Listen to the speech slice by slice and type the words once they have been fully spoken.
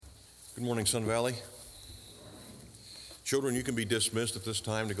Good morning, Sun Valley. Children, you can be dismissed at this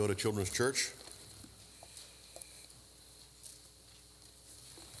time to go to Children's Church.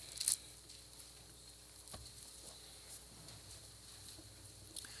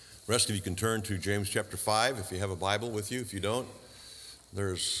 The rest of you can turn to James chapter 5 if you have a Bible with you. If you don't,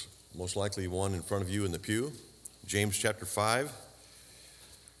 there's most likely one in front of you in the pew. James chapter 5.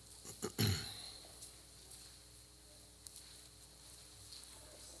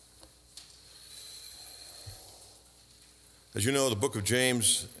 As you know, the book of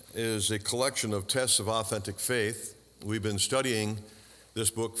James is a collection of tests of authentic faith. We've been studying this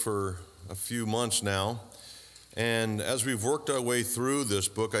book for a few months now, and as we've worked our way through this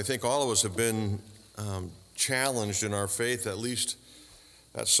book, I think all of us have been challenged in our faith, at least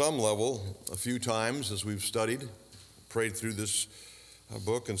at some level, a few times as we've studied, prayed through this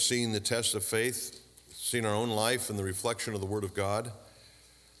book and seen the tests of faith, seen our own life and the reflection of the Word of God.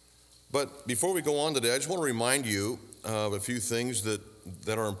 But before we go on today, I just want to remind you of a few things that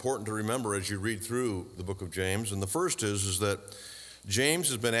are important to remember as you read through the book of James. And the first is that James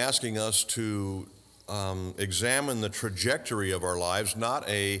has been asking us to examine the trajectory of our lives, not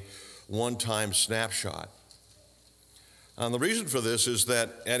a one-time snapshot. And the reason for this is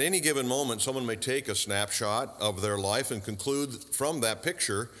that at any given moment, someone may take a snapshot of their life and conclude from that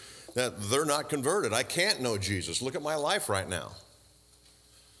picture that they're not converted. I can't know Jesus. Look at my life right now.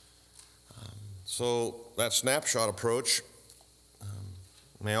 So that snapshot approach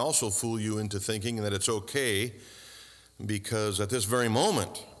may also fool you into thinking that it's okay because at this very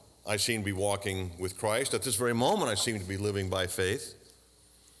moment I seem to be walking with Christ. At this very moment I seem to be living by faith.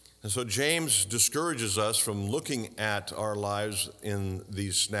 And so James discourages us from looking at our lives in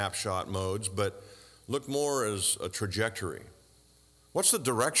these snapshot modes, but look more as a trajectory. What's the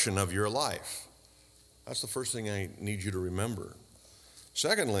direction of your life? That's the first thing I need you to remember.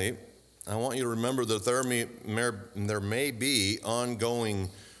 Secondly, I want you to remember that there may be ongoing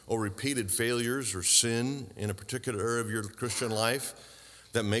or repeated failures or sin in a particular area of your Christian life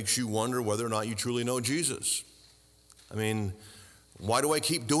that makes you wonder whether or not you truly know Jesus. I mean, why do I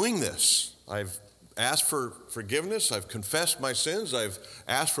keep doing this? I've asked for forgiveness, I've confessed my sins, I've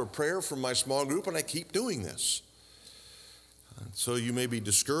asked for prayer from my small group, and I keep doing this. So you may be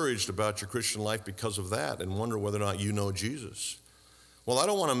discouraged about your Christian life because of that and wonder whether or not you know Jesus. Well, I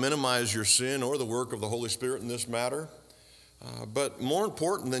don't want to minimize your sin or the work of the Holy Spirit in this matter, but more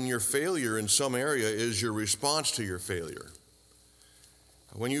important than your failure in some area is your response to your failure.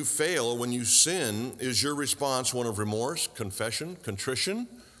 When you fail, when you sin, is your response one of remorse, confession, contrition,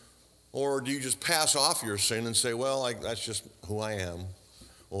 or do you just pass off your sin and say, well, that's just who I am,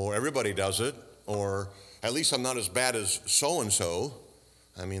 or everybody does it, or at least I'm not as bad as so-and-so.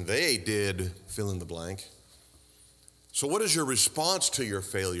 I mean, they did fill in the blank. So what is your response to your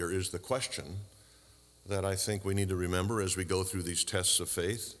failure is the question that I think we need to remember as we go through these tests of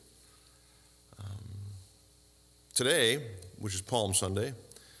faith. Today, which is Palm Sunday,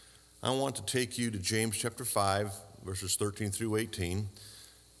 I want to take you to James chapter 5, verses 13 through 18,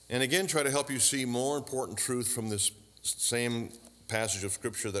 and again try to help you see more important truth from this same passage of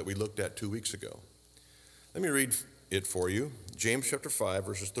Scripture that we looked at 2 weeks ago. Let me read it for you. James chapter 5,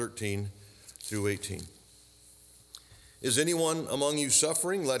 verses 13 through 18. Is anyone among you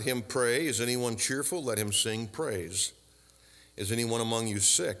suffering? Let him pray. Is anyone cheerful? Let him sing praise. Is anyone among you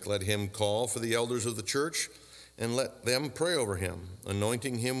sick? Let him call for the elders of the church and let them pray over him,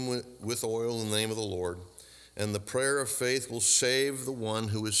 anointing him with oil in the name of the Lord. And the prayer of faith will save the one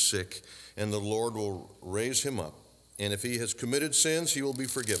who is sick, and the Lord will raise him up. And if he has committed sins, he will be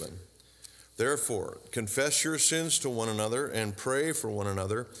forgiven. Therefore, confess your sins to one another and pray for one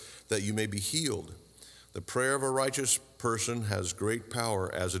another that you may be healed. The prayer of a righteous person has great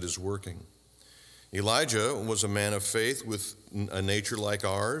power as it is working. Elijah was a man of faith with a nature like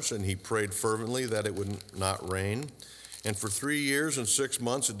ours, and he prayed fervently that it would not rain. And for 3 years and 6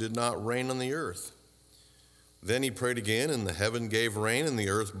 months it did not rain on the earth. Then he prayed again, and the heaven gave rain, and the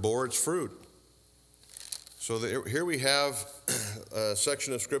earth bore its fruit. So here we have a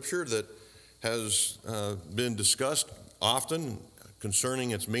section of Scripture that has been discussed often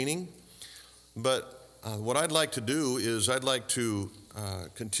concerning its meaning. But what I'd like to do is I'd like to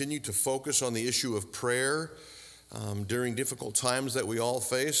continue to focus on the issue of prayer during difficult times that we all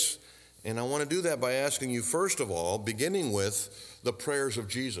face. And I want to do that by asking you, first of all, beginning with the prayers of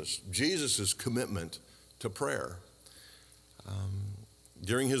Jesus, Jesus' commitment to prayer.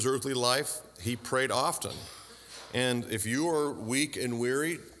 During his earthly life, he prayed often. And if you are weak and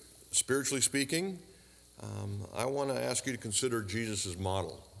weary, spiritually speaking, I want to ask you to consider Jesus'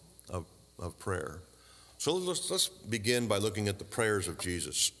 model of prayer. So let's begin by looking at the prayers of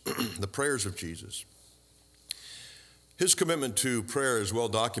Jesus. The prayers of Jesus. His commitment to prayer is well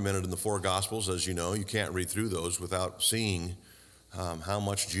documented in the four Gospels. As you know, you can't read through those without seeing how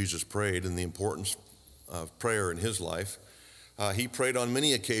much Jesus prayed and the importance of prayer in his life. He prayed on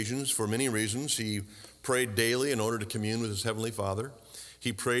many occasions for many reasons. He prayed daily in order to commune with his Heavenly Father.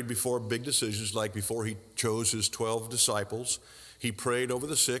 He prayed before big decisions, like before he chose his 12 disciples. He prayed over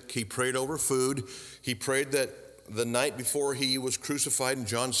the sick. He prayed over food. He prayed that the night before he was crucified in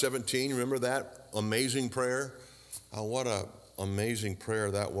John 17. Remember that amazing prayer? What an amazing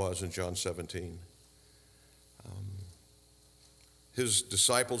prayer that was in John 17. His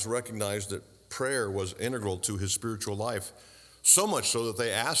disciples recognized that prayer was integral to his spiritual life, so much so that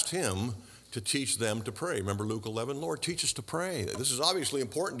they asked him to teach them to pray. Remember Luke 11, Lord, teach us to pray. This is obviously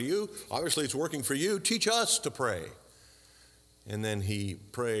important to you. Obviously it's working for you. Teach us to pray. And then he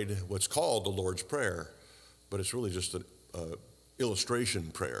prayed what's called the Lord's Prayer, but it's really just an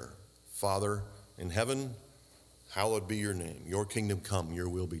illustration prayer. Father in heaven, hallowed be your name. Your kingdom come, your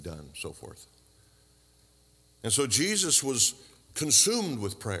will be done, so forth. And so Jesus was consumed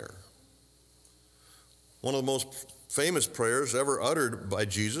with prayer. One of the most famous prayers ever uttered by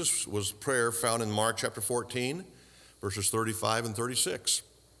Jesus was prayer found in Mark chapter 14, verses 35 and 36.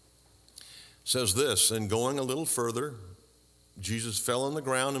 It says this, and going a little further, Jesus fell on the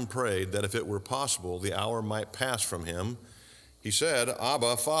ground and prayed that if it were possible, the hour might pass from him. He said,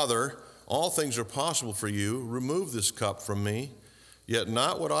 Abba, Father, all things are possible for you. Remove this cup from me, yet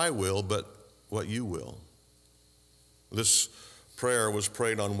not what I will, but what you will. This prayer was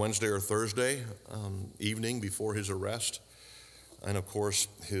prayed on Wednesday or Thursday evening before his arrest. And of course,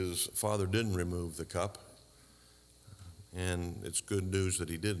 his father didn't remove the cup. And it's good news that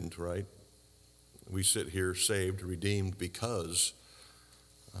he didn't, right? We sit here saved, redeemed because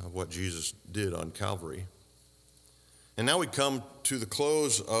of what Jesus did on Calvary. And now we come to the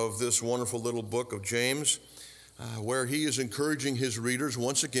close of this wonderful little book of James, where he is encouraging his readers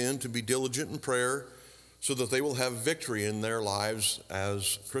once again to be diligent in prayer so that they will have victory in their lives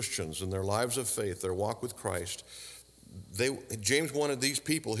as Christians, in their lives of faith, their walk with Christ. James wanted these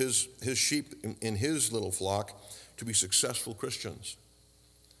people, his sheep in his little flock, to be successful Christians.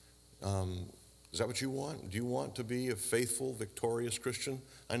 Is that what you want? Do you want to be a faithful, victorious Christian?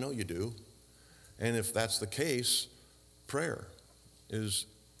 I know you do. And if that's the case, prayer is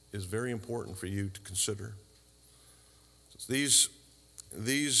very important for you to consider. These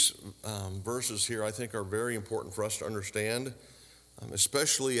verses here, I think, are very important for us to understand,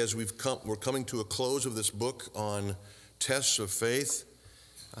 especially as we're coming to a close of this book on tests of faith.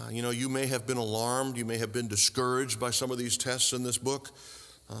 You may have been alarmed, you may have been discouraged by some of these tests in this book,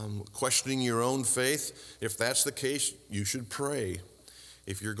 questioning your own faith. If that's the case, you should pray.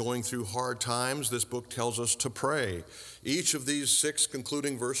 If you're going through hard times, this book tells us to pray. Each of these 6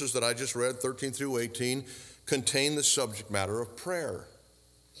 concluding verses that I just read, 13 through 18, contain the subject matter of prayer.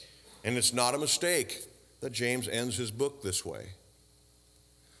 And it's not a mistake that James ends his book this way.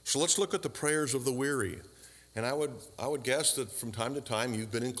 So let's look at the prayers of the weary. And I would guess that from time to time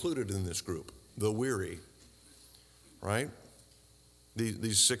you've been included in this group, the weary, right?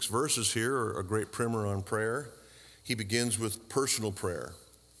 These 6 verses here are a great primer on prayer. He begins with personal prayer.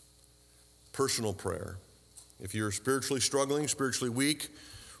 Personal prayer. If you're spiritually struggling, spiritually weak,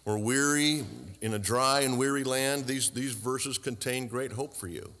 or weary in a dry and weary land, these verses contain great hope for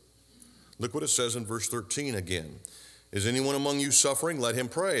you. Look what it says in verse 13 again. Is anyone among you suffering? Let him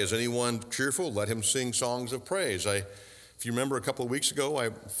pray. Is anyone cheerful? Let him sing songs of praise. If you remember a couple of weeks ago,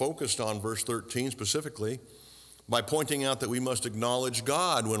 I focused on verse 13 specifically by pointing out that we must acknowledge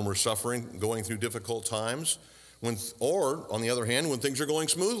God when we're suffering, going through difficult times, or on the other hand, when things are going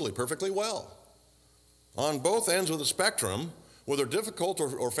smoothly, perfectly well. On both ends of the spectrum, whether difficult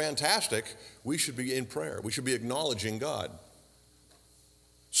or fantastic, we should be in prayer. We should be acknowledging God,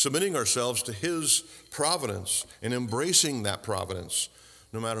 submitting ourselves to his providence and embracing that providence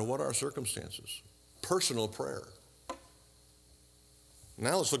no matter what our circumstances. Personal prayer.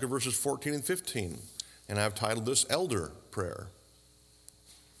 Now let's look at verses 14 and 15. And I've titled this Elder Prayer.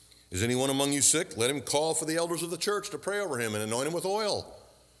 Is anyone among you sick? Let him call for the elders of the church to pray over him and anoint him with oil.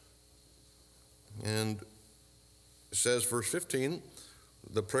 And it says, verse 15,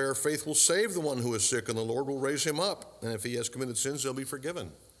 the prayer of faith will save the one who is sick, and the Lord will raise him up. And if he has committed sins, they'll be forgiven.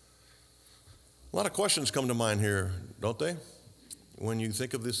 A lot of questions come to mind here, don't they? When you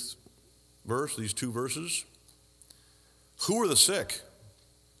think of this verse, these 2 verses. Who are the sick?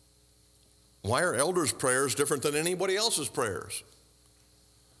 Why are elders' prayers different than anybody else's prayers?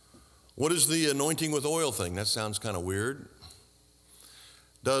 What is the anointing with oil thing? That sounds kind of weird.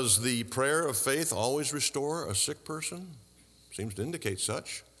 Does the prayer of faith always restore a sick person? Seems to indicate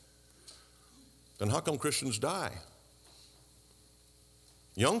such. Then how come Christians die?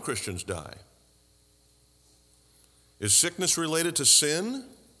 Young Christians die. Is sickness related to sin?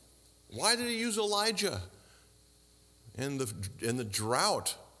 Why did he use Elijah and the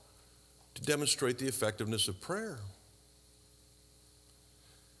drought to demonstrate the effectiveness of prayer?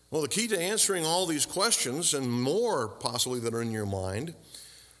 Well, the key to answering all these questions, and more possibly that are in your mind,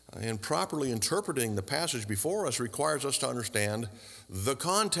 and properly interpreting the passage before us requires us to understand the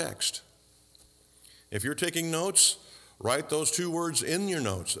context. If you're taking notes, write those two words in your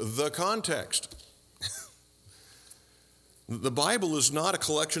notes, the context. The Bible is not a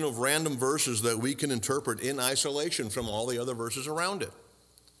collection of random verses that we can interpret in isolation from all the other verses around it.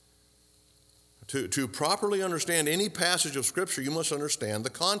 To properly understand any passage of Scripture, you must understand the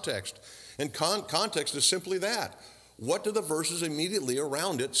context. And context is simply that. What do the verses immediately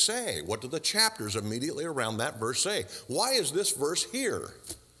around it say? What do the chapters immediately around that verse say? Why is this verse here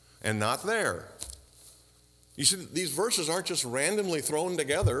and not there? You see, these verses aren't just randomly thrown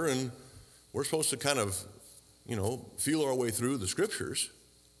together and we're supposed to kind of, feel our way through the Scriptures.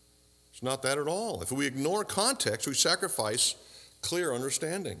 It's not that at all. If we ignore context, we sacrifice clear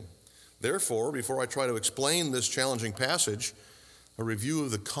understanding. Therefore, before I try to explain this challenging passage, a review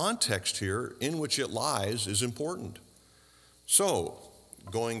of the context here in which it lies is important. So,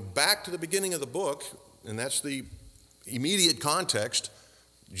 going back to the beginning of the book, and that's the immediate context,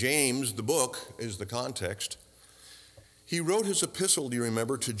 James, the book, is the context. He wrote his epistle, do you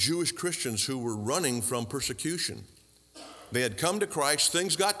remember, to Jewish Christians who were running from persecution. They had come to Christ,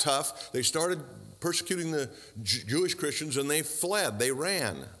 things got tough, they started persecuting the Jewish Christians, and they fled, they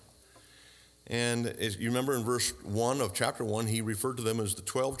ran. And as you remember in verse 1 of chapter 1, he referred to them as the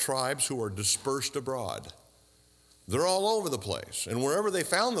 12 tribes who are dispersed abroad. They're all over the place. And wherever they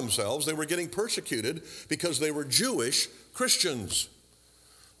found themselves, they were getting persecuted because they were Jewish Christians.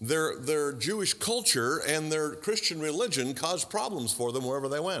 Their Jewish culture and their Christian religion caused problems for them wherever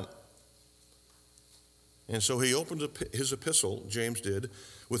they went. And so he opened his epistle, James did,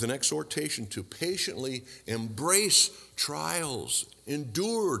 with an exhortation to patiently embrace trials,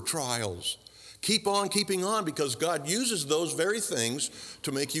 endure trials. Keep on keeping on, because God uses those very things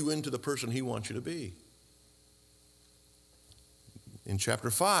to make you into the person he wants you to be. In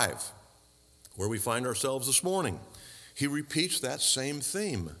chapter 5, where we find ourselves this morning, he repeats that same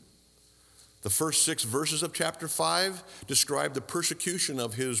theme. The first 6 verses of chapter 5 describe the persecution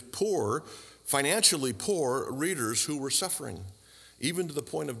of his financially poor readers who were suffering, even to the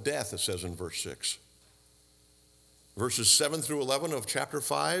point of death, it says in verse 6. Verses 7 through 11 of chapter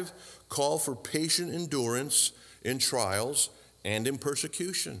 5 call for patient endurance in trials and in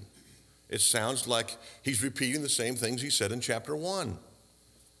persecution. It sounds like he's repeating the same things he said in chapter 1.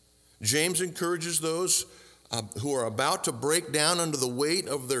 James encourages those who are about to break down under the weight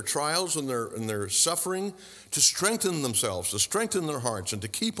of their trials and their suffering to strengthen themselves, to strengthen their hearts, and to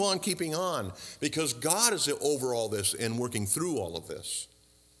keep on keeping on, because God is over all this and working through all of this.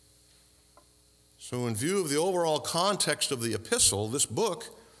 So in view of the overall context of the epistle, this book,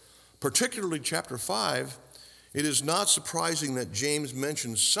 particularly chapter 5, it is not surprising that James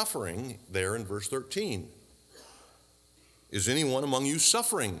mentions suffering there in verse 13. Is anyone among you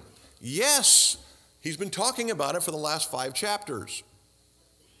suffering? Yes, he's been talking about it for the last 5 chapters.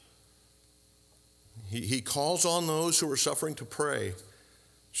 He calls on those who are suffering to pray,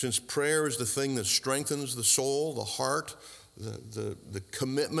 since prayer is the thing that strengthens the soul, the heart, the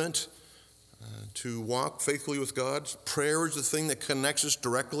commitment to walk faithfully with God. Prayer is the thing that connects us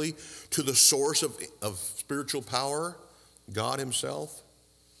directly to the source of spiritual power, God himself.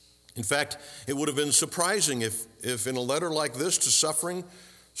 In fact, it would have been surprising if in a letter like this to suffering,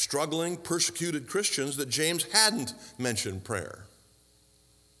 struggling, persecuted Christians, that James hadn't mentioned prayer.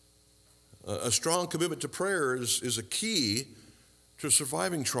 A strong commitment to prayer is a key to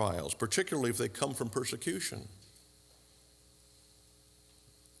surviving trials, particularly if they come from persecution.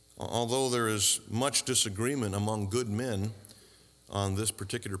 Although there is much disagreement among good men on this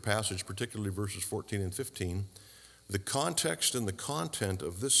particular passage, particularly verses 14 and 15, the context and the content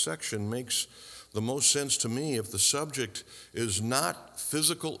of this section makes the most sense to me if the subject is not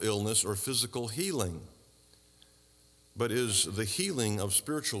physical illness or physical healing, but is the healing of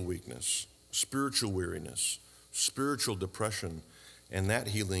spiritual weakness, spiritual weariness, spiritual depression, and that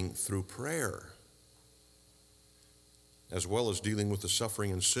healing through prayer, as well as dealing with the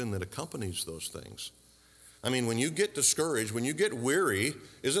suffering and sin that accompanies those things. I mean, when you get discouraged, when you get weary,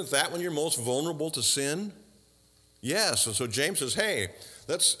 isn't that when you're most vulnerable to sin? Yes, and so James says, hey,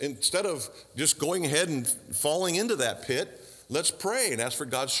 instead of just going ahead and falling into that pit, let's pray and ask for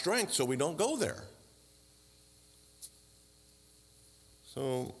God's strength so we don't go there.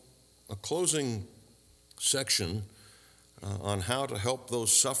 So a closing section on how to help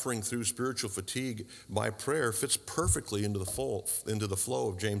those suffering through spiritual fatigue by prayer fits perfectly into the flow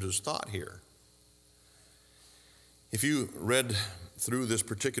of James's thought here. If you read through this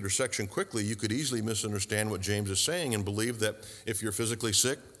particular section quickly, you could easily misunderstand what James is saying and believe that if you're physically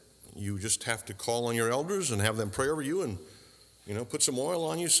sick, you just have to call on your elders and have them pray over you and, put some oil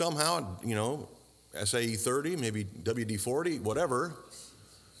on you somehow, SAE 30, maybe WD-40, whatever,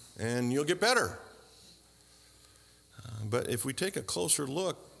 and you'll get better. But if we take a closer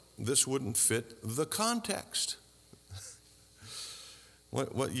look, this wouldn't fit the context.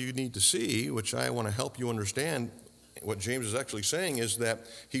 What you need to see, which I want to help you understand, what James is actually saying is that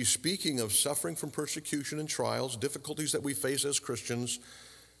he's speaking of suffering from persecution and trials, difficulties that we face as Christians,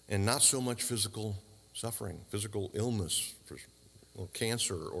 and not so much physical suffering, physical illness, or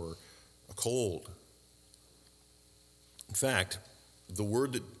cancer or a cold. In fact, the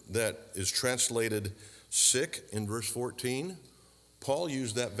word that is translated sick in verse 14, Paul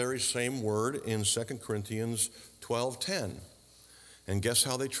used that very same word in 2 Corinthians 12:10. And guess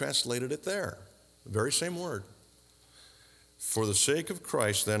how they translated it there? The very same word. For the sake of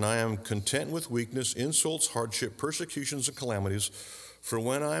Christ, then, I am content with weakness, insults, hardship, persecutions, and calamities. For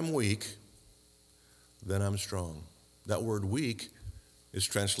when I'm weak, then I'm strong. That word weak is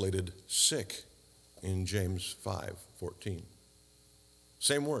translated sick in James 5:14.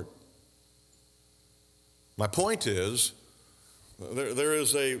 Same word. My point is, there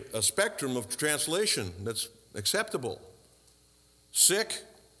is a spectrum of translation that's acceptable. Sick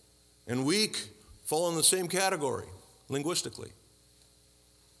and weak fall in the same category, linguistically.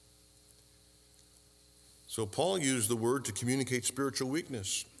 So Paul used the word to communicate spiritual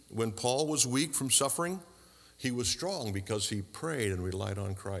weakness. When Paul was weak from suffering, he was strong because he prayed and relied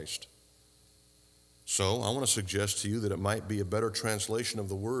on Christ. So I want to suggest to you that it might be a better translation of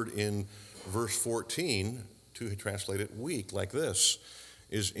the word in verse 14 to translate it weak, like this: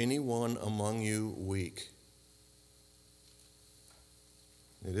 is anyone among you weak?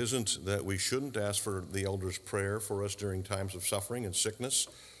 It isn't that we shouldn't ask for the elders' prayer for us during times of suffering and sickness,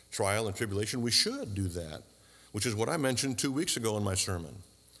 trial and tribulation. We should do that, which is what I mentioned 2 weeks ago in my sermon.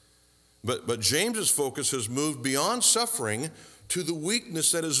 But James's focus has moved beyond suffering to the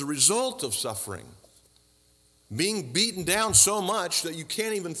weakness that is a result of suffering. Being beaten down so much that you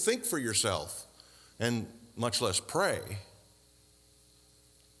can't even think for yourself, and much less pray.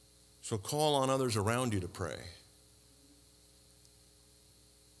 So call on others around you to pray.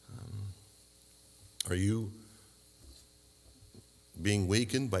 Are you being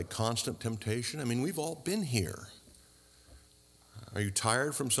weakened by constant temptation? I mean, we've all been here. Are you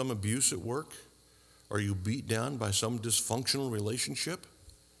tired from some abuse at work? Are you beat down by some dysfunctional relationship?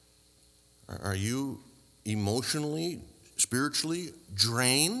 Are you emotionally, spiritually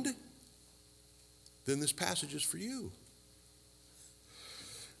drained? Then this passage is for you.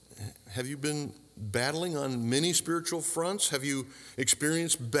 Have you been battling on many spiritual fronts? Have you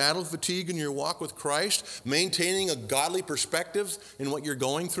experienced battle fatigue in your walk with Christ, maintaining a godly perspective in what you're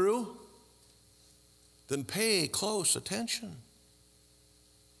going through? Then pay close attention.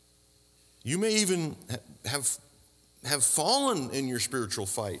 You may even have fallen in your spiritual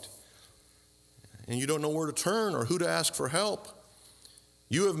fight, and you don't know where to turn or who to ask for help.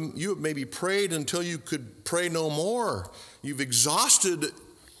 You have maybe prayed until you could pray no more. You've exhausted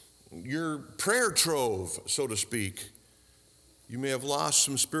your prayer trove, so to speak. You may have lost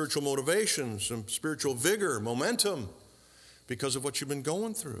some spiritual motivation, some spiritual vigor, momentum, because of what you've been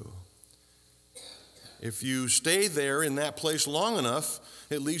going through. If you stay there in that place long enough,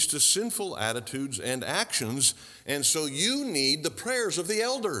 it leads to sinful attitudes and actions, and so you need the prayers of the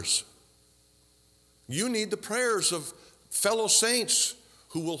elders. You need the prayers of fellow saints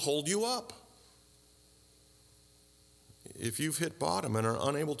who will hold you up. If you've hit bottom and are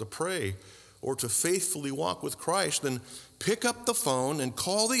unable to pray or to faithfully walk with Christ, then pick up the phone and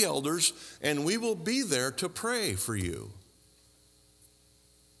call the elders, and we will be there to pray for you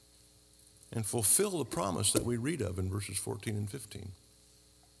and fulfill the promise that we read of in verses 14 and 15.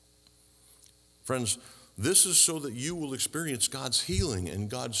 Friends, this is so that you will experience God's healing and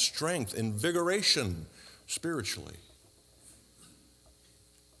God's strength, invigoration spiritually.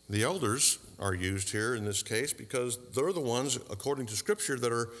 The elders are used here in this case because they're the ones, according to Scripture,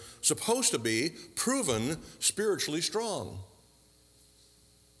 that are supposed to be proven spiritually strong.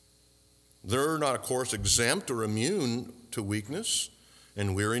 They're not, of course, exempt or immune to weakness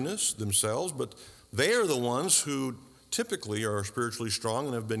and weariness themselves, but they are the ones who typically are spiritually strong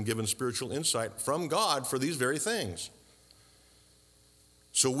and have been given spiritual insight from God for these very things.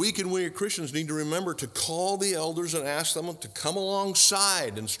 So weak and weary Christians need to remember to call the elders and ask them to come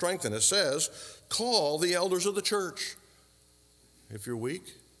alongside and strengthen. It says, call the elders of the church. If you're weak,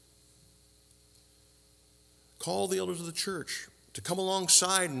 call the elders of the church to come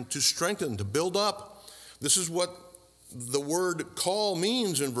alongside and to strengthen, to build up. This is what the word call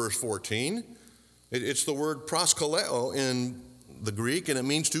means in verse 14. It's the word proskaleo in the Greek, and it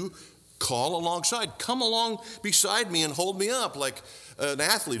means to call alongside. Come along beside me and hold me up, like an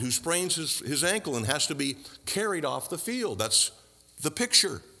athlete who sprains his ankle and has to be carried off the field. That's the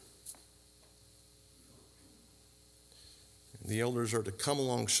picture. The elders are to come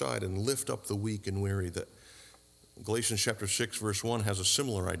alongside and lift up the weak and weary. That Galatians chapter 6, verse 1 has a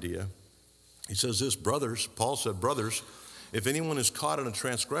similar idea. He says this, brothers, Paul said, brothers, if anyone is caught in a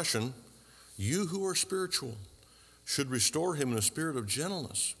transgression, you who are spiritual should restore him in a spirit of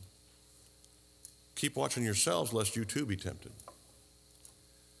gentleness. Keep watching yourselves, lest you too be tempted.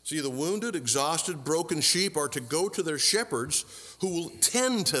 See, the wounded, exhausted, broken sheep are to go to their shepherds who will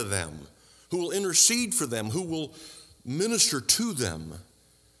tend to them, who will intercede for them, who will minister to them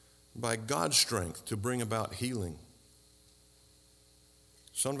by God's strength to bring about healing.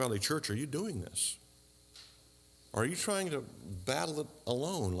 Sun Valley Church, are you doing this? Are you trying to battle it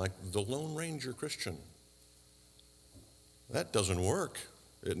alone like the Lone Ranger Christian? That doesn't work.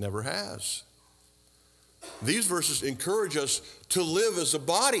 It never has. These verses encourage us to live as a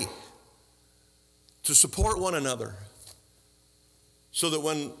body, to support one another, so that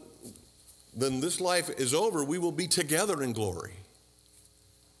when this life is over, we will be together in glory,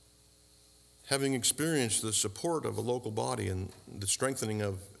 having experienced the support of a local body and the strengthening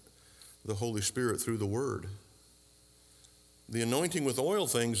of the Holy Spirit through the Word. The anointing with oil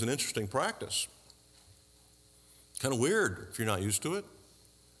thing is an interesting practice. Kind of weird if you're not used to it.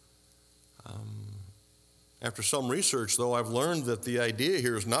 After some research, though, I've learned that the idea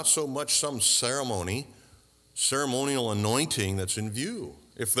here is not so much some ceremonial anointing that's in view.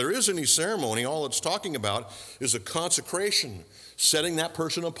 If there is any ceremony, all it's talking about is a consecration, setting that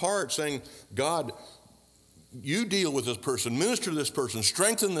person apart, saying, God, you deal with this person, minister to this person,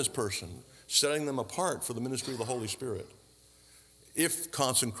 strengthen this person, setting them apart for the ministry of the Holy Spirit. If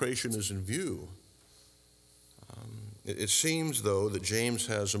consecration is in view, it seems, though, that James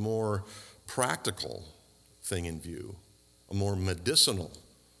has a more practical thing in view, a more medicinal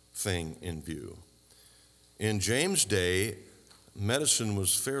thing in view. In James' day, medicine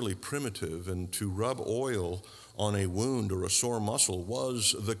was fairly primitive, and to rub oil on a wound or a sore muscle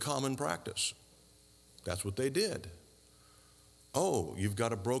was the common practice. That's what they did. Oh, you've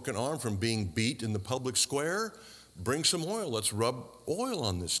got a broken arm from being beat in the public square? Bring some oil. Let's rub oil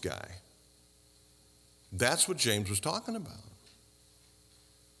on this guy. That's what James was talking about.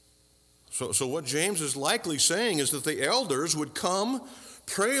 So what James is likely saying is that the elders would come,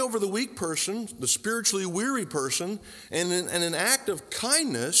 pray over the weak person, the spiritually weary person, and in an act of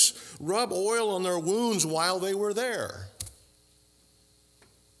kindness, rub oil on their wounds while they were there.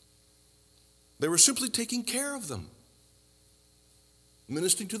 They were simply taking care of them,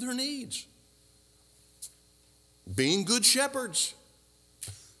 ministering to their needs, being good shepherds.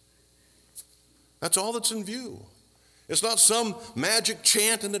 That's all that's in view. It's not some magic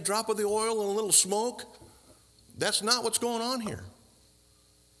chant and a drop of the oil and a little smoke. That's not what's going on here.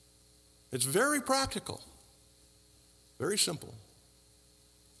 It's very practical, very simple.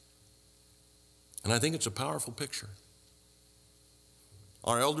 And I think it's a powerful picture.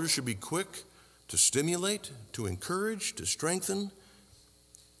 Our elders should be quick to stimulate, to encourage, to strengthen,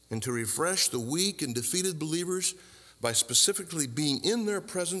 and to refresh the weak and defeated believers by specifically being in their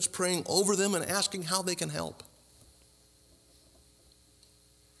presence, praying over them, and asking how they can help.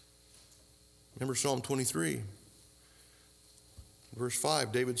 Remember Psalm 23, verse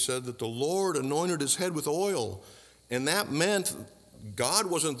 5, David said that the Lord anointed his head with oil, and that meant God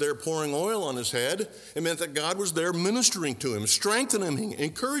wasn't there pouring oil on his head. It meant that God was there ministering to him, strengthening him,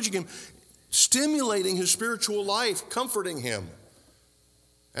 encouraging him, stimulating his spiritual life, comforting him,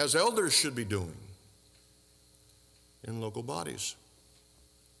 as elders should be doing in local bodies.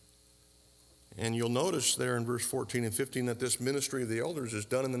 And you'll notice there in verse 14 and 15 that this ministry of the elders is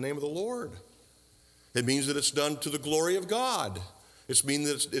done in the name of the Lord. It means that it's done to the glory of God. It means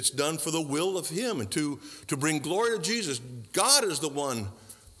that it's done for the will of him and to bring glory to Jesus. God is the one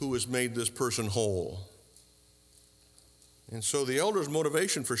who has made this person whole. And so the elders'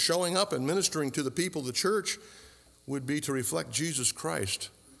 motivation for showing up and ministering to the people of the church would be to reflect Jesus Christ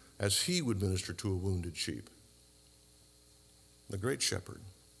as he would minister to a wounded sheep. The great shepherd.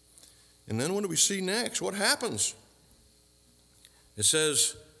 And then what do we see next? What happens? It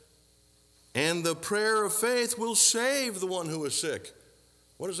says, and the prayer of faith will save the one who is sick.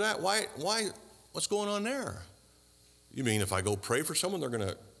 What is that? Why? What's going on there? You mean if I go pray for someone, they're going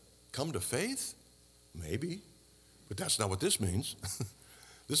to come to faith? Maybe. But that's not what this means.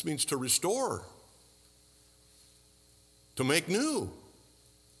 This means to restore, to make new,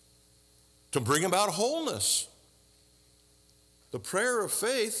 to bring about wholeness. The prayer of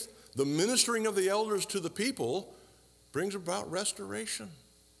faith, the ministering of the elders to the people, brings about restoration,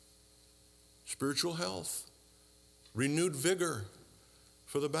 spiritual health, renewed vigor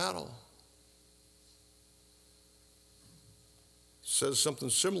for the battle. It says something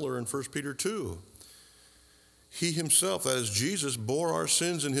similar in 1 Peter 2. He himself, that is Jesus, bore our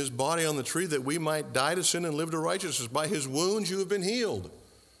sins in his body on the tree that we might die to sin and live to righteousness. By his wounds you have been healed.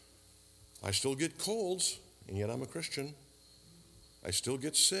 I still get colds, and yet I'm a Christian. I still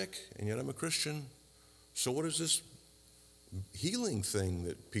get sick, and yet I'm a Christian. So what is this healing thing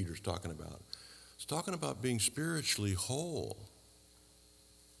that Peter's talking about? It's talking about being spiritually whole,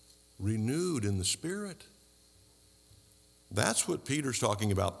 renewed in the Spirit. That's what Peter's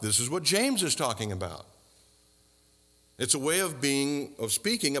talking about. This is what James is talking about. It's a way of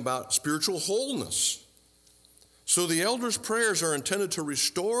speaking about spiritual wholeness. So the elders' prayers are intended to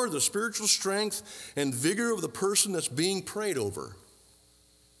restore the spiritual strength and vigor of the person that's being prayed over.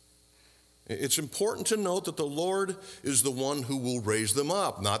 It's important to note that the Lord is the one who will raise them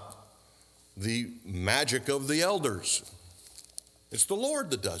up, not the magic of the elders. It's the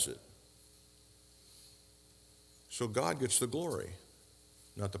Lord that does it. So God gets the glory,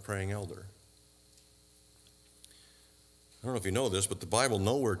 not the praying elder. I don't know if you know this, but the Bible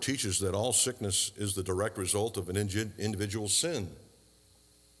nowhere teaches that all sickness is the direct result of an individual's sin.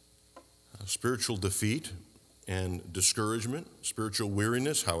 Spiritual defeat and discouragement, spiritual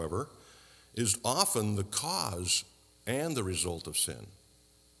weariness, however, is often the cause and the result of sin.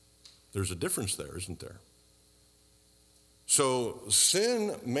 There's a difference there, isn't there? So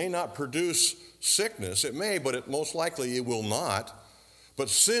sin may not produce sickness. It may, but most likely it will not. But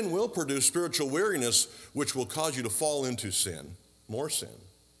sin will produce spiritual weariness, which will cause you to fall into sin, more sin.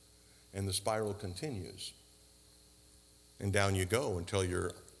 And the spiral continues. And down you go until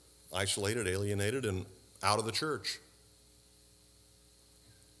you're isolated, alienated, and out of the church.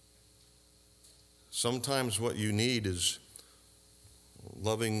 Sometimes what you need is a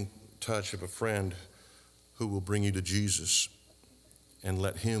loving touch of a friend who will bring you to Jesus and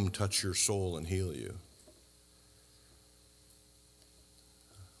let him touch your soul and heal you.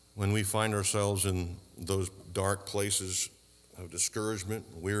 When we find ourselves in those dark places of discouragement,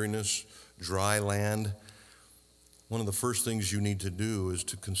 weariness, dry land, one of the first things you need to do is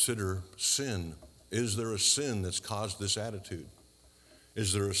to consider sin. Is there a sin that's caused this attitude?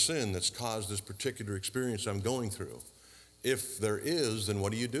 Is there a sin that's caused this particular experience I'm going through? If there is, then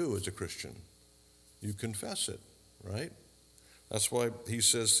what do you do as a Christian? You confess it, right? That's why he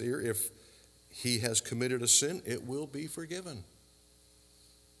says here, if he has committed a sin, it will be forgiven.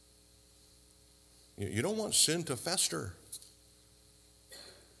 You don't want sin to fester.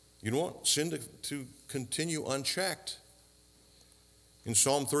 You don't want sin to continue unchecked. In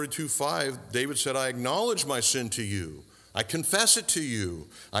Psalm 32:5, David said, I acknowledge my sin to you. I confess it to you.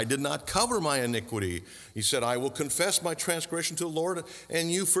 I did not cover my iniquity. He said, I will confess my transgression to the Lord,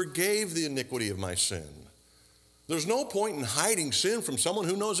 and you forgave the iniquity of my sin. There's no point in hiding sin from someone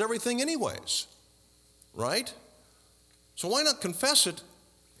who knows everything anyways, right? So why not confess it,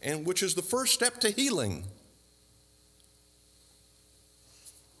 and which is the first step to healing?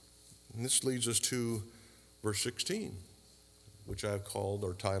 And this leads us to verse 16, which I've called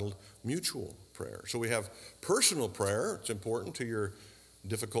or titled mutual prayer. So we have personal prayer, it's important to your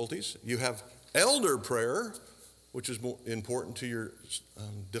difficulties. You have elder prayer, which is more important to your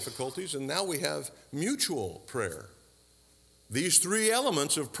difficulties. And now we have mutual prayer. These three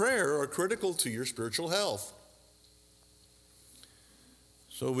elements of prayer are critical to your spiritual health.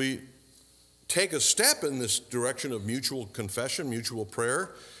 So we take a step in this direction of mutual confession, mutual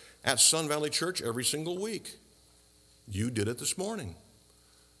prayer at Sun Valley Church every single week. You did it this morning.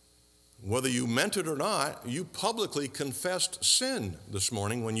 Whether you meant it or not, you publicly confessed sin this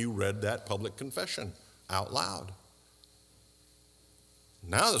morning when you read that public confession out loud.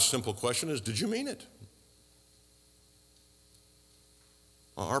 Now the simple question is, did you mean it?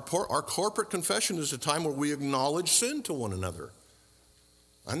 Our corporate confession is a time where we acknowledge sin to one another.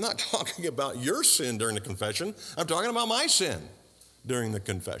 I'm not talking about your sin during the confession. I'm talking about my sin during the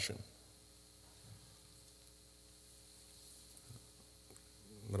confession.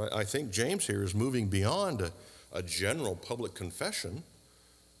 But I think James here is moving beyond a general public confession.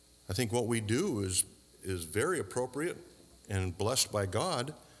 I think what we do is very appropriate and blessed by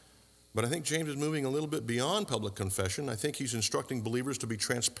God, But I think James is moving a little bit beyond public confession. I think he's instructing believers to be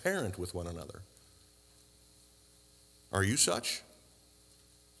transparent with one another. Are you such?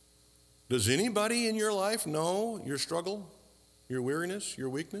 Does anybody in your life know your struggle, your weariness, your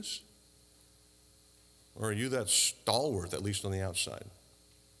weakness? Or are you that stalwart, at least on the outside?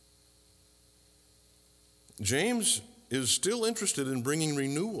 James is still interested in bringing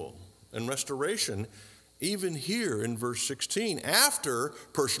renewal and restoration, even here in verse 16. After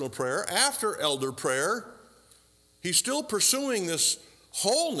personal prayer, after elder prayer, he's still pursuing this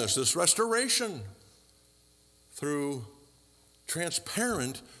wholeness, this restoration through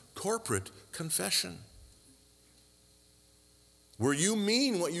transparent corporate confession, where you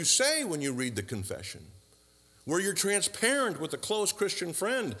mean what you say when you read the confession, where you're transparent with a close Christian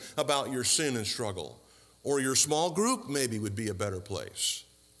friend about your sin and struggle, or your small group maybe would be a better place.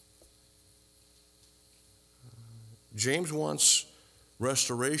 James wants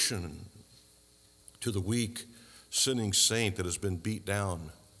restoration to the weak, sinning saint that has been beat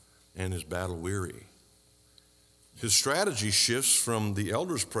down and is battle weary. His strategy shifts from the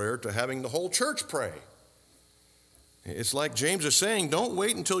elder's prayer to having the whole church pray. It's like James is saying, don't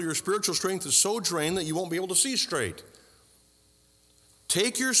wait until your spiritual strength is so drained that you won't be able to see straight.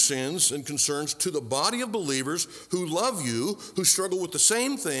 Take your sins and concerns to the body of believers who love you, who struggle with the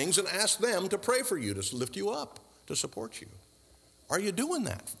same things, and ask them to pray for you, to lift you up, to support you. Are you doing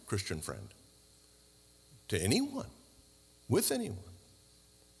that, Christian friend? To anyone, with anyone?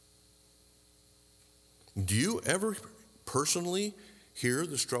 Do you ever personally hear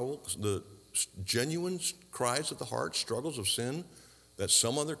the struggles, the genuine cries of the heart, struggles of sin that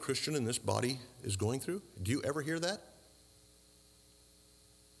some other Christian in this body is going through? Do you ever hear that?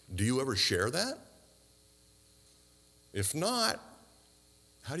 Do you ever share that? If not,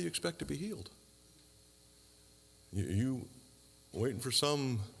 how do you expect to be healed? You waiting for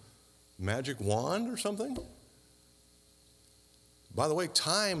some magic wand or something? By the way,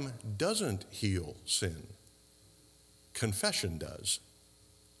 time doesn't heal sin. Confession does.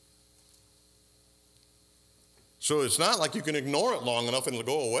 So it's not like you can ignore it long enough and it'll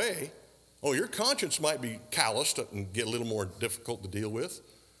go away. Oh, your conscience might be calloused and get a little more difficult to deal with,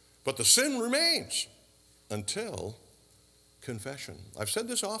 but the sin remains until confession. I've said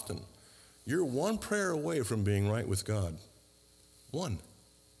this often. You're one prayer away from being right with God. One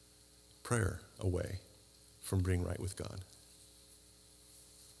prayer away from being right with God.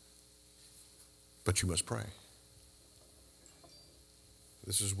 But you must pray.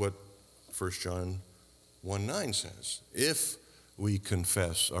 This is what 1 John 1:9 says. If we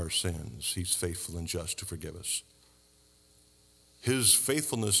confess our sins, he's faithful and just to forgive us. His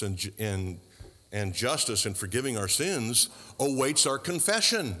faithfulness and justice in forgiving our sins awaits our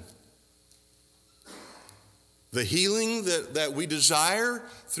confession. The healing that we desire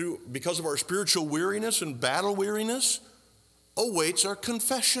because of our spiritual weariness and battle weariness awaits our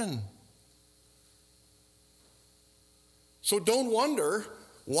confession. So don't wonder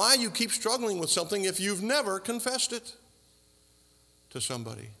why you keep struggling with something if you've never confessed it to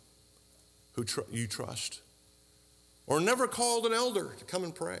somebody who you trust, or never called an elder to come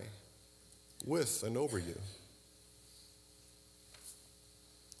and pray with and over you.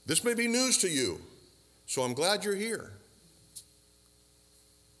 This may be news to you, so I'm glad you're here.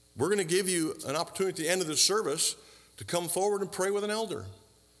 We're going to give you an opportunity at the end of this service to come forward and pray with an elder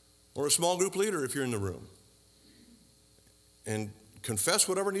or a small group leader if you're in the room, and confess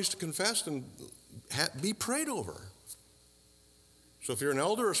whatever needs to confess and be prayed over. So if you're an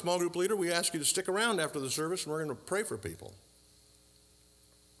elder or a small group leader, we ask you to stick around after the service and we're going to pray for people.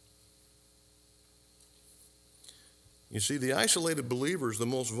 You see, the isolated believer is the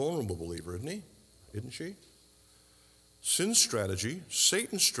most vulnerable believer, isn't he? Isn't she? Sin's strategy,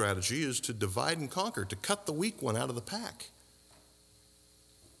 Satan's strategy, is to divide and conquer, to cut the weak one out of the pack.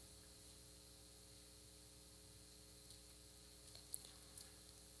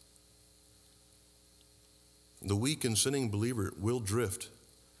 The weak and sinning believer will drift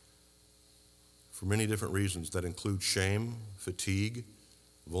for many different reasons that include shame, fatigue,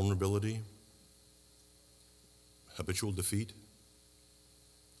 vulnerability, habitual defeat.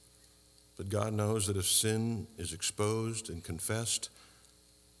 But God knows that if sin is exposed and confessed,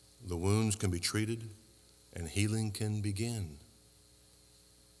 the wounds can be treated and healing can begin.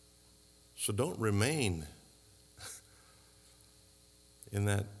 So don't remain in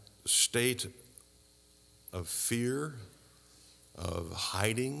that state of fear, of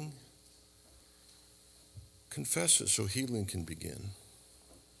hiding. Confess it so healing can begin.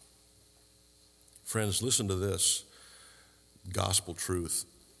 Friends, listen to this gospel truth.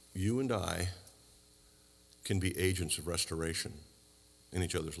 You and I can be agents of restoration in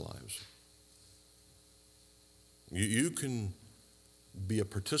each other's lives. You can be a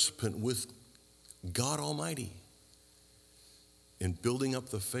participant with God Almighty in building up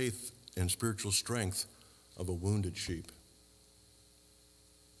the faith and spiritual strength of a wounded sheep.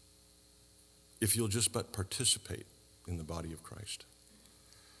 If you'll just but participate in the body of Christ.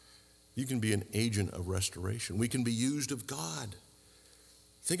 You can be an agent of restoration. We can be used of God.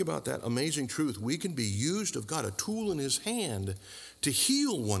 Think about that amazing truth. We can be used of God, a tool in his hand to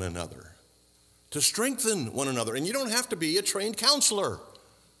heal one another, to strengthen one another. And you don't have to be a trained counselor.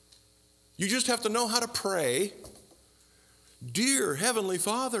 You just have to know how to pray. Dear Heavenly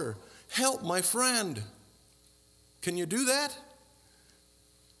Father, help my friend. Can you do that?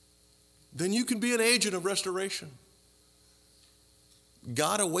 Then you can be an agent of restoration.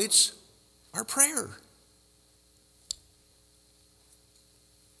 God awaits our prayer.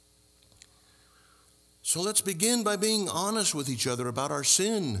 So let's begin by being honest with each other about our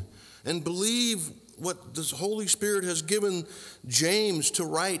sin and believe what the Holy Spirit has given James to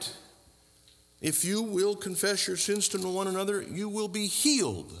write. If you will confess your sins to one another, you will be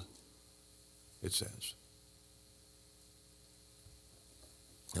healed, it says.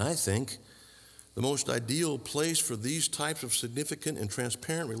 And I think the most ideal place for these types of significant and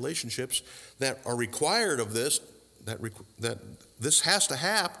transparent relationships that are required of this, that this has to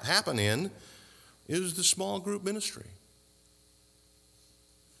happen in, is the small group ministry.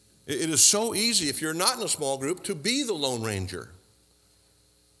 It is so easy, if you're not in a small group, to be the Lone Ranger.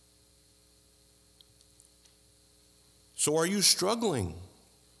 So are you struggling?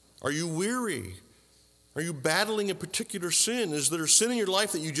 Are you weary? Are you battling a particular sin? Is there a sin in your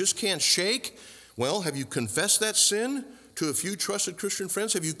life that you just can't shake? Well, have you confessed that sin to a few trusted Christian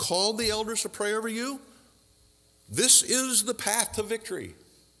friends? Have you called the elders to pray over you? This is the path to victory.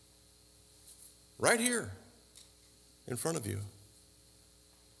 Right here in front of you.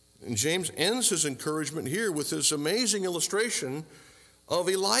 And James ends his encouragement here with this amazing illustration of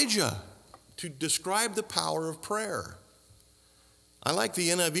Elijah to describe the power of prayer. I like the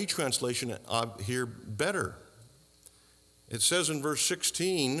NIV translation here better. It says in verse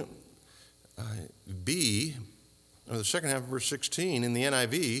 16, the second half of verse 16 in the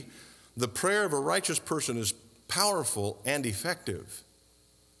NIV, the prayer of a righteous person is powerful and effective.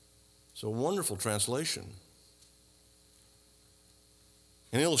 It's a wonderful translation.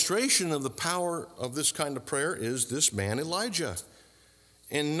 An illustration of the power of this kind of prayer is this man Elijah.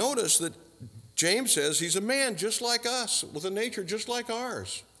 And notice that James says he's a man just like us, with a nature just like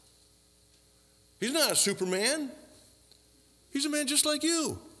ours. He's not a Superman. He's a man just like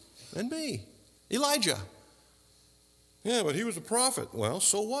you and me. Elijah. Yeah, but he was a prophet. Well,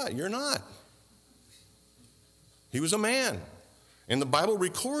 so what? You're not. He was a man. And the Bible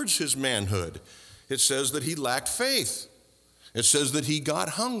records his manhood. It says that he lacked faith. It says that he got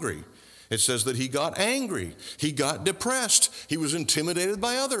hungry. It says that he got angry. He got depressed. He was intimidated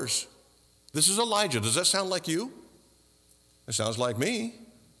by others. This is Elijah. Does that sound like you? It sounds like me.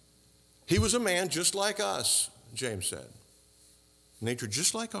 He was a man just like us, James said. Nature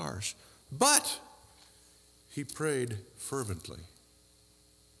just like ours. But he prayed fervently.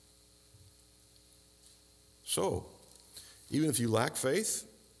 So, even if you lack faith,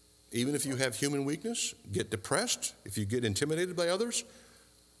 even if you have human weakness, get depressed, if you get intimidated by others,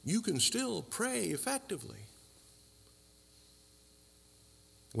 you can still pray effectively.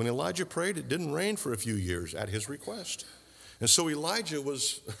 When Elijah prayed, it didn't rain for a few years at his request. And so Elijah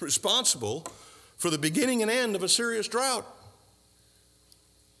was responsible for the beginning and end of a serious drought.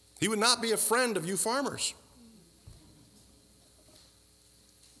 He would not be a friend of you farmers.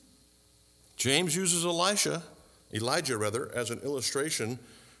 James uses Elijah, as an illustration,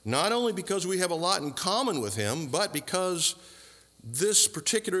 not only because we have a lot in common with him, but because this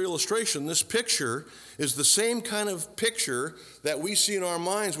particular illustration, this picture, is the same kind of picture that we see in our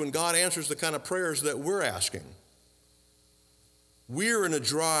minds when God answers the kind of prayers that we're asking. We're in a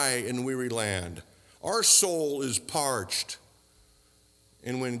dry and weary land. Our soul is parched.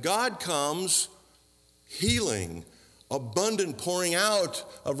 And when God comes, healing, abundant pouring out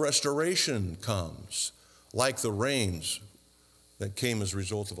of restoration comes, like the rains that came as a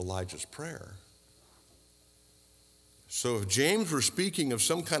result of Elijah's prayer. So if James were speaking of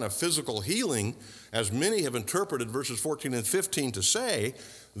some kind of physical healing, as many have interpreted verses 14 and 15 to say,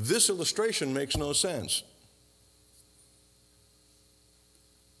 this illustration makes no sense.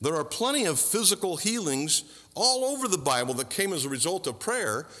 There are plenty of physical healings all over the Bible that came as a result of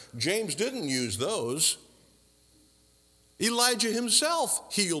prayer. James didn't use those. Elijah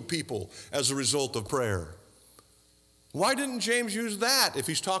himself healed people as a result of prayer. Why didn't James use that if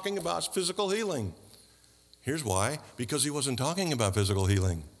he's talking about physical healing? Here's why. Because he wasn't talking about physical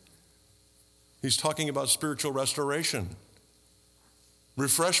healing. He's talking about spiritual restoration,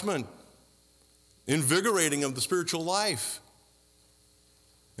 refreshment, invigorating of the spiritual life.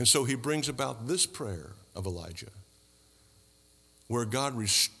 And so he brings about this prayer of Elijah, where God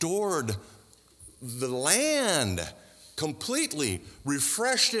restored the land completely,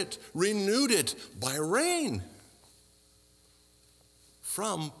 refreshed it, renewed it by rain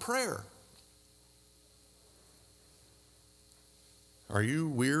from prayer. Are you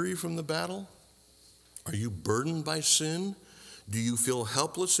weary from the battle? Are you burdened by sin? Do you feel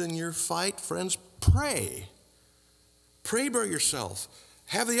helpless in your fight? Friends, pray. Pray by yourself.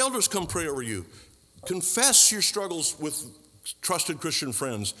 Have the elders come pray over you. Confess your struggles with trusted Christian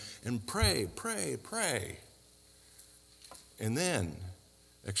friends and pray, pray, pray. And then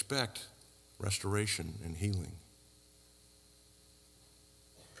expect restoration and healing.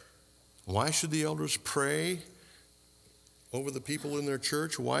 Why should the elders pray over the people in their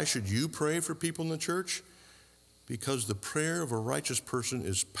church? Why should you pray for people in the church? Because the prayer of a righteous person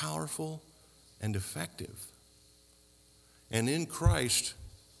is powerful and effective. And in Christ,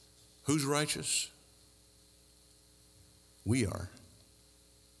 who's righteous? We are.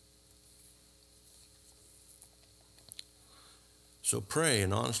 So pray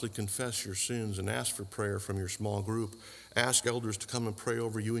and honestly confess your sins and ask for prayer from your small group. Ask elders to come and pray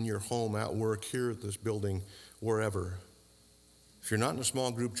over you in your home, at work, here at this building, wherever. If you're not in a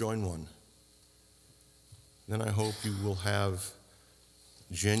small group, join one. Then I hope you will have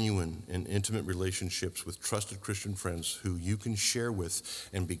genuine and intimate relationships with trusted Christian friends who you can share with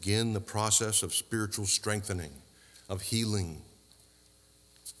and begin the process of spiritual strengthening, of healing.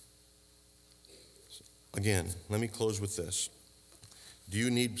 Again, let me close with this. Do you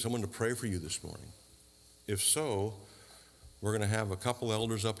need someone to pray for you this morning? If so, we're going to have a couple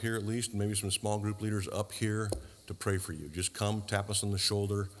elders up here at least, maybe some small group leaders up here to pray for you. Just come, tap us on the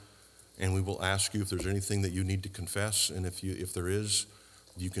shoulder, and we will ask you if there's anything that you need to confess. And if there is,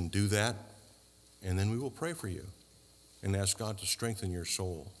 you can do that, and then we will pray for you and ask God to strengthen your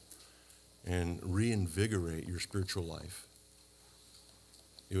soul and reinvigorate your spiritual life.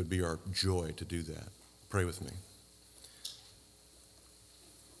 It would be our joy to do that. Pray with me.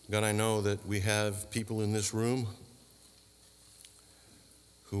 God, I know that we have people in this room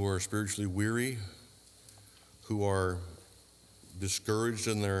who are spiritually weary, who are discouraged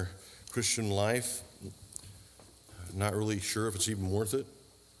in their Christian life, not really sure if it's even worth it.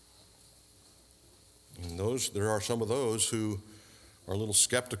 And there are some of those who are a little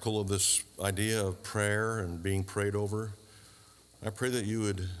skeptical of this idea of prayer and being prayed over. I pray that you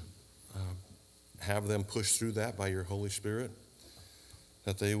would have them push through that by your Holy Spirit,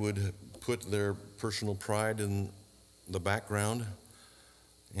 that they would put their personal pride in the background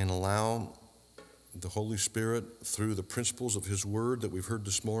and allow the Holy Spirit, through the principles of his word that we've heard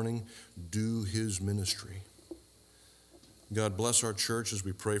this morning, do his ministry. God, bless our church as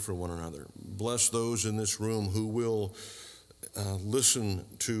we pray for one another. Bless those in this room who will listen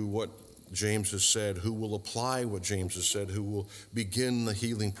to what James has said, who will apply what James has said, who will begin the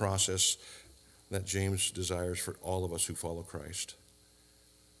healing process that James desires for all of us who follow Christ.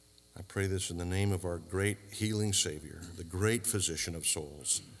 I pray this in the name of our great healing Savior, the great physician of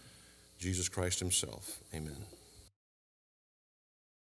souls, Jesus Christ himself. Amen.